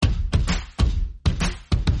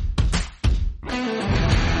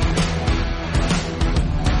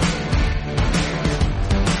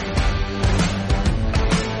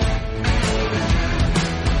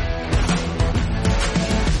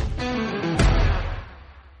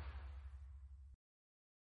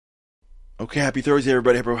Okay, happy Thursday,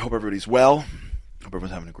 everybody. Hope everybody's well. Hope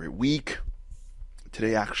everyone's having a great week.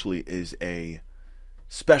 Today actually is a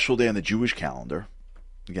special day on the Jewish calendar.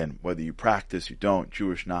 Again, whether you practice, you don't,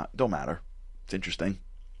 Jewish, not, don't matter. It's interesting.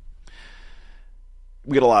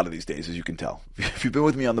 We get a lot of these days, as you can tell. If you've been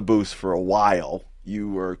with me on the booth for a while,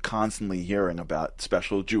 you are constantly hearing about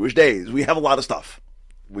special Jewish days. We have a lot of stuff.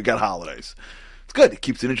 We got holidays. It's good. It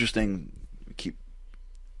keeps it interesting. We keep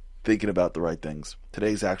thinking about the right things.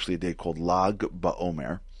 Today is actually a day called Lag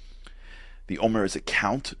BaOmer. The Omer is a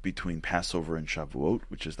count between Passover and Shavuot,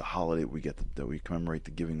 which is the holiday that we commemorate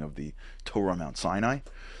the giving of the Torah on Mount Sinai.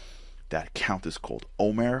 That count is called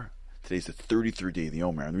Omer. Today's the 33rd day of the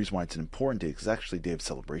Omer, and the reason why it's an important day is it's actually a day of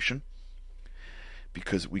celebration,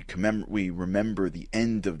 because we remember the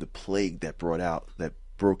end of the plague that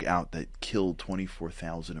broke out that killed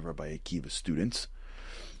 24,000 of Rabbi Akiva's students.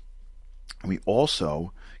 And we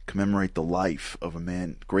also commemorate the life of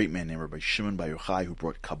a great man named Rabbi Shimon Bar Yochai, who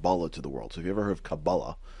brought Kabbalah to the world. So if you ever heard of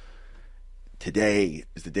Kabbalah, today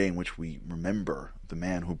is the day in which we remember the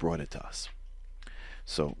man who brought it to us.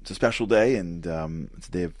 So it's a special day, and it's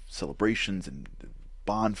a day of celebrations and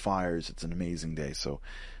bonfires. It's an amazing day. So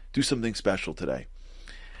do something special today.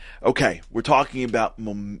 Okay, we're talking about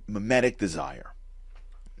mimetic desire.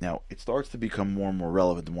 Now, it starts to become more and more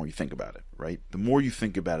relevant the more you think about it, right? The more you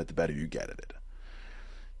think about it, the better you get at it.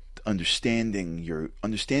 Understanding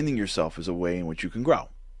yourself is a way in which you can grow,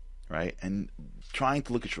 right? And trying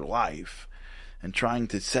to look at your life and trying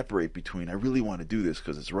to separate between, I really want to do this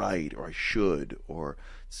because it's right, or I should, or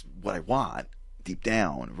it's what I want deep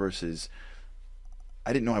down, versus,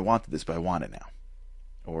 I didn't know I wanted this, but I want it now.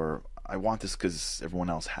 Or I want this because everyone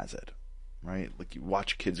else has it. Right? Like, you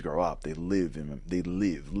watch kids grow up, they live in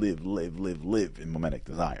mimetic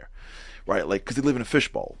desire, right? Like, because they live in a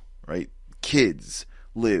fishbowl, right? Kids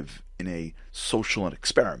live in a social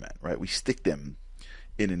experiment, right? We stick them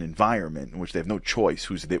in an environment in which they have no choice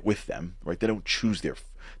who's with them, right? They don't choose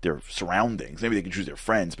their surroundings. Maybe they can choose their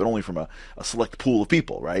friends, but only from a select pool of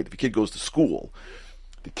people, right? If a kid goes to school,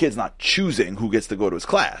 the kid's not choosing who gets to go to his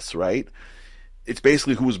class, right? It's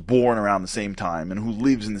basically who was born around the same time and who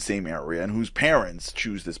lives in the same area and whose parents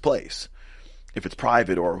choose this place, if it's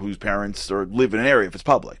private, or whose parents live in an area if it's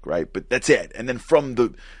public, right? But that's it. And then from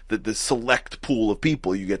the select pool of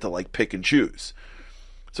people, you get to like pick and choose.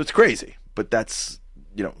 So it's crazy, but that's,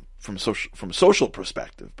 from a social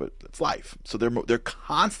perspective, but it's life. So they're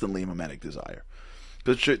constantly in mimetic desire,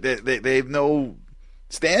 but they have no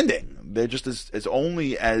standing. They're just as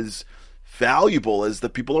only as valuable as the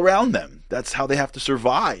people around them. That's how they have to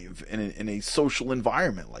survive in a social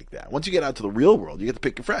environment like that. Once you get out to the real world, you get to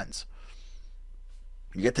pick your friends.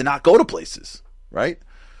 You get to not go to places, right?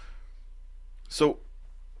 So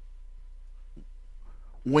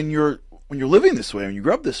when you're living this way, when you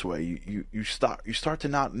grow up this way, you start to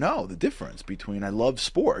not know the difference between I love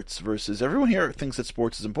sports versus everyone here thinks that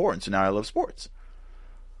sports is important, so now I love sports.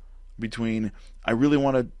 Between I really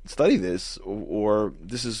want to study this, or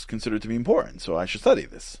this is considered to be important, so I should study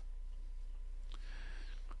this.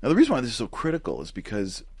 Now, the reason why this is so critical is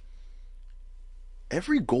because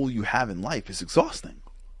every goal you have in life is exhausting.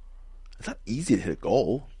 It's not easy to hit a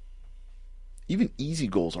goal. Even easy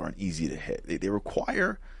goals aren't easy to hit. They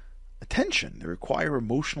require attention. They require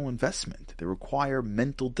emotional investment. They require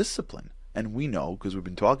mental discipline. And we know, because we've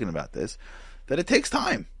been talking about this, that it takes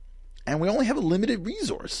time. And we only have a limited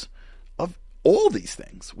resource of all these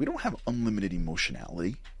things. We don't have unlimited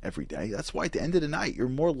emotionality every day. That's why at the end of the night, you're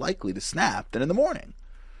more likely to snap than in the morning,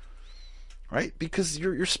 right? Because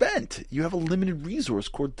you're spent. You have a limited resource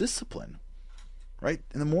called discipline, right?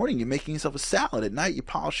 In the morning, you're making yourself a salad. At night, you're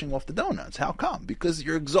polishing off the donuts. How come? Because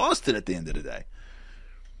you're exhausted at the end of the day.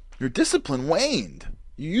 Your discipline waned.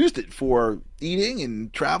 You used it for eating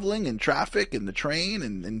and traveling and traffic and the train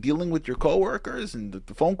and dealing with your coworkers and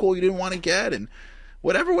the phone call you didn't want to get and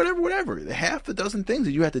whatever. The half a dozen things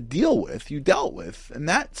that you had to deal with, you dealt with, and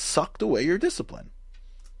that sucked away your discipline.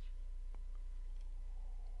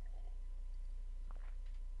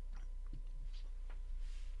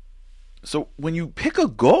 So when you pick a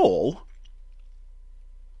goal,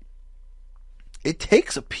 it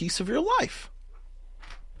takes a piece of your life.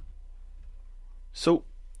 So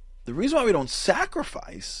the reason why we don't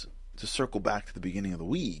sacrifice, to circle back to the beginning of the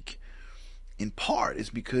week, in part is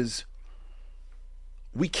because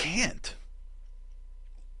we can't.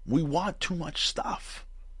 We want too much stuff.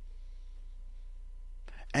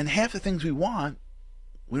 And half the things we want,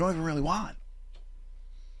 we don't even really want.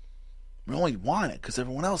 We only want it because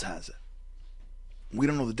everyone else has it. We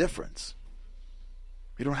don't know the difference.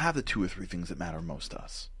 We don't have the 2 or 3 things that matter most to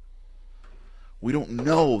us. We don't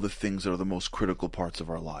know the things that are the most critical parts of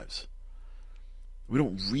our lives. We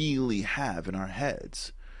don't really have in our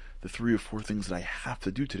heads the 3 or 4 things that I have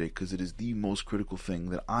to do today because it is the most critical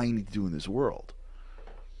thing that I need to do in this world.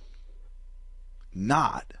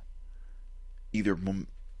 Not either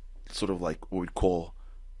sort of like what we'd call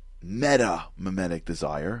meta mimetic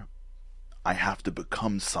desire. I have to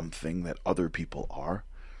become something that other people are.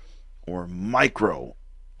 Or micro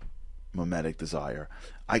mimetic desire.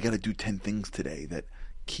 I got to do 10 things today that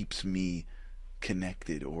keeps me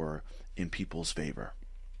connected or in people's favor.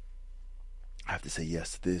 I have to say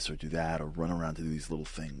yes to this or do that or run around to do these little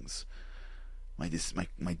things. My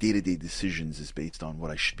day-to-day decisions is based on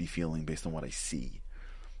what I should be feeling, based on what I see.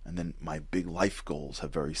 And then my big life goals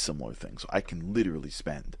have very similar things. So I can literally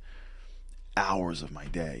spend hours of my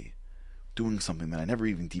day doing something that I never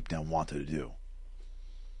even deep down wanted to do.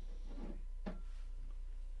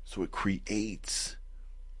 So it creates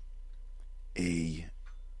an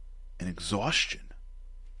exhaustion.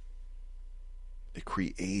 It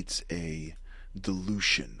creates a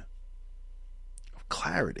dilution of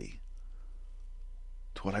clarity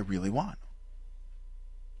to what I really want,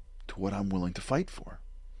 to what I'm willing to fight for,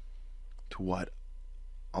 to what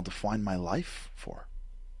I'll define my life for.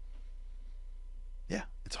 Yeah,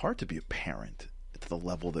 it's hard to be a parent to the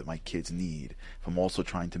level that my kids need if I'm also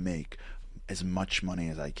trying to make as much money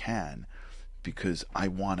as I can because I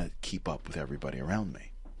want to keep up with everybody around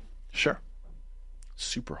me. Sure,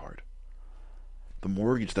 super hard. The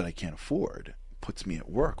mortgage that I can't afford puts me at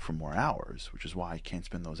work for more hours, which is why I can't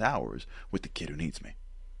spend those hours with the kid who needs me.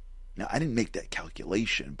 Now, I didn't make that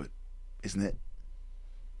calculation, but isn't it?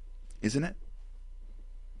 Isn't it?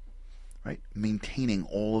 Right? Maintaining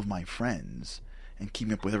all of my friends and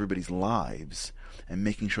keeping up with everybody's lives and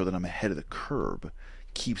making sure that I'm ahead of the curve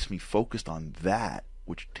keeps me focused on that,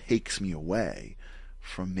 which takes me away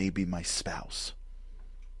from maybe my spouse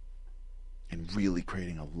and really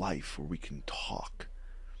creating a life where we can talk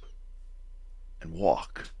and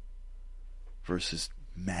walk versus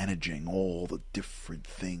managing all the different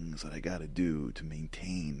things that I got to do to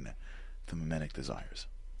maintain the mimetic desires.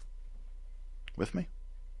 With me?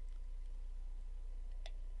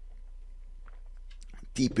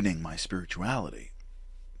 Deepening my spirituality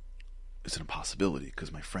is an impossibility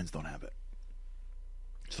because my friends don't have it.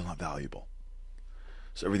 It's still not valuable.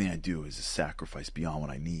 So everything I do is a sacrifice beyond what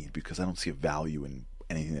I need because I don't see a value in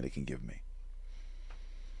anything that it can give me.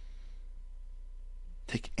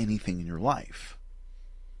 Take anything in your life.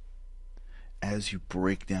 As you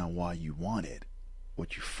break down why you want it,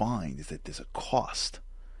 what you find is that there's a cost.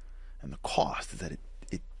 And the cost is that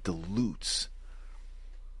it dilutes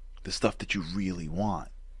the stuff that you really want,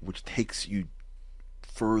 which takes you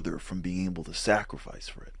further from being able to sacrifice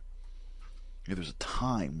for it. You know, there's a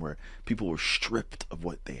time where people were stripped of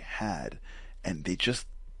what they had and they just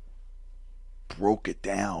broke it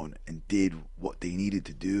down and did what they needed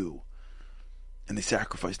to do. And they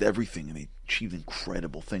sacrificed everything and they achieved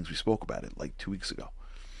incredible things. We spoke about it like 2 weeks ago.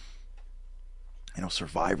 You know,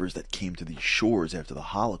 survivors that came to these shores after the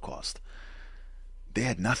Holocaust, they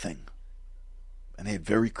had nothing. And they had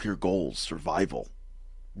very clear goals: survival,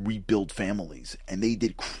 rebuild families, and they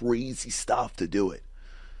did crazy stuff to do it.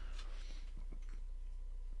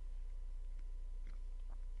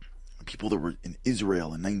 People that were in Israel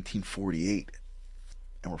in 1948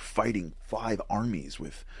 and were fighting 5 armies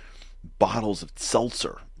with bottles of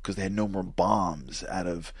seltzer because they had no more bombs out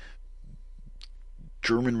of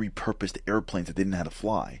German repurposed airplanes that didn't know how to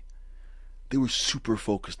fly. They were super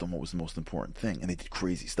focused on what was the most important thing, and they did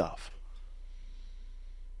crazy stuff.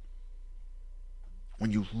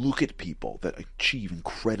 When you look at people that achieve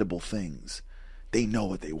incredible things, they know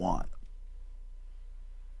what they want.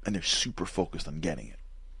 And they're super focused on getting it.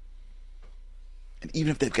 And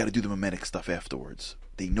even if they've got to do the mimetic stuff afterwards,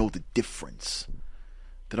 they know the difference.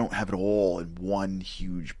 They don't have it all in one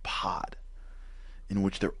huge pot in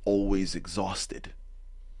which they're always exhausted.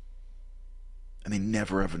 And they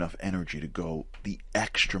never have enough energy to go the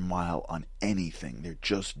extra mile on anything. They're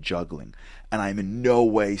just juggling. And I'm in no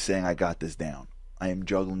way saying I got this down. I am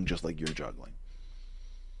juggling just like you're juggling.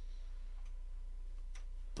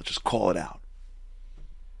 Let's just call it out.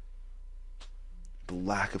 The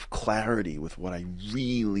lack of clarity with what I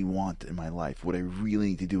really want in my life, what I really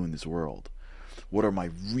need to do in this world. What are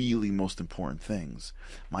my really most important things?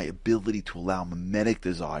 My ability to allow mimetic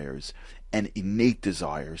desires and innate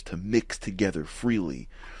desires to mix together freely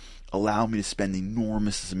allow me to spend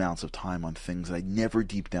enormous amounts of time on things that I never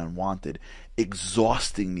deep down wanted,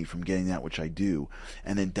 exhausting me from getting that which I do,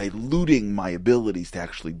 and then diluting my abilities to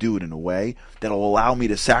actually do it in a way that will allow me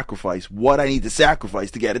to sacrifice what I need to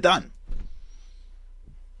sacrifice to get it done.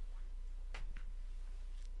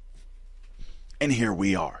 And here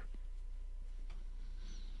we are.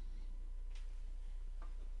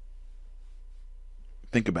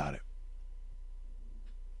 Think about it.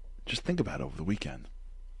 Just think about it over the weekend.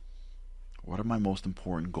 What are my most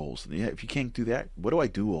important goals? Yeah, if you can't do that, what do I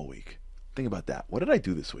do all week? Think about that. What did I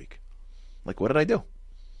do this week? Like, what did I do?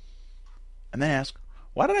 And then ask,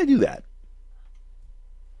 why did I do that?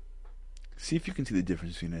 See if you can see the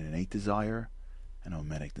difference between an innate desire and a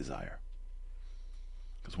mimetic desire.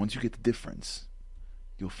 Because once you get the difference,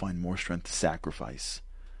 you'll find more strength to sacrifice.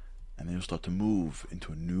 And then you'll start to move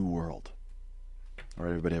into a new world. All right,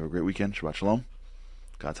 everybody, have a great weekend. Shabbat Shalom.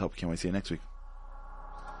 God's help. Can't wait to see you next week.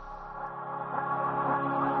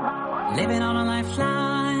 Living on a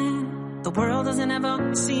lifeline. The world doesn't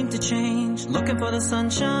ever seem to change. Looking for the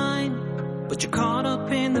sunshine, but you're caught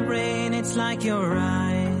up in the rain. It's like your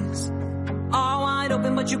eyes are wide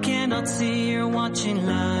open, but you cannot see. You're watching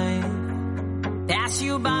life pass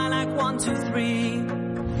you by like 1, 2, 3.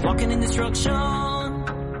 Walking in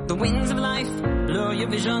destruction. The winds of life blur your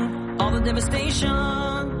vision. All the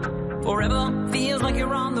devastation. Forever feels like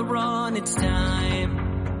you're on the run. It's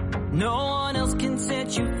time. No one else can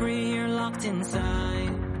set you free. You're locked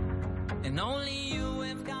inside, and only you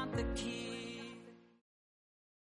have got the key.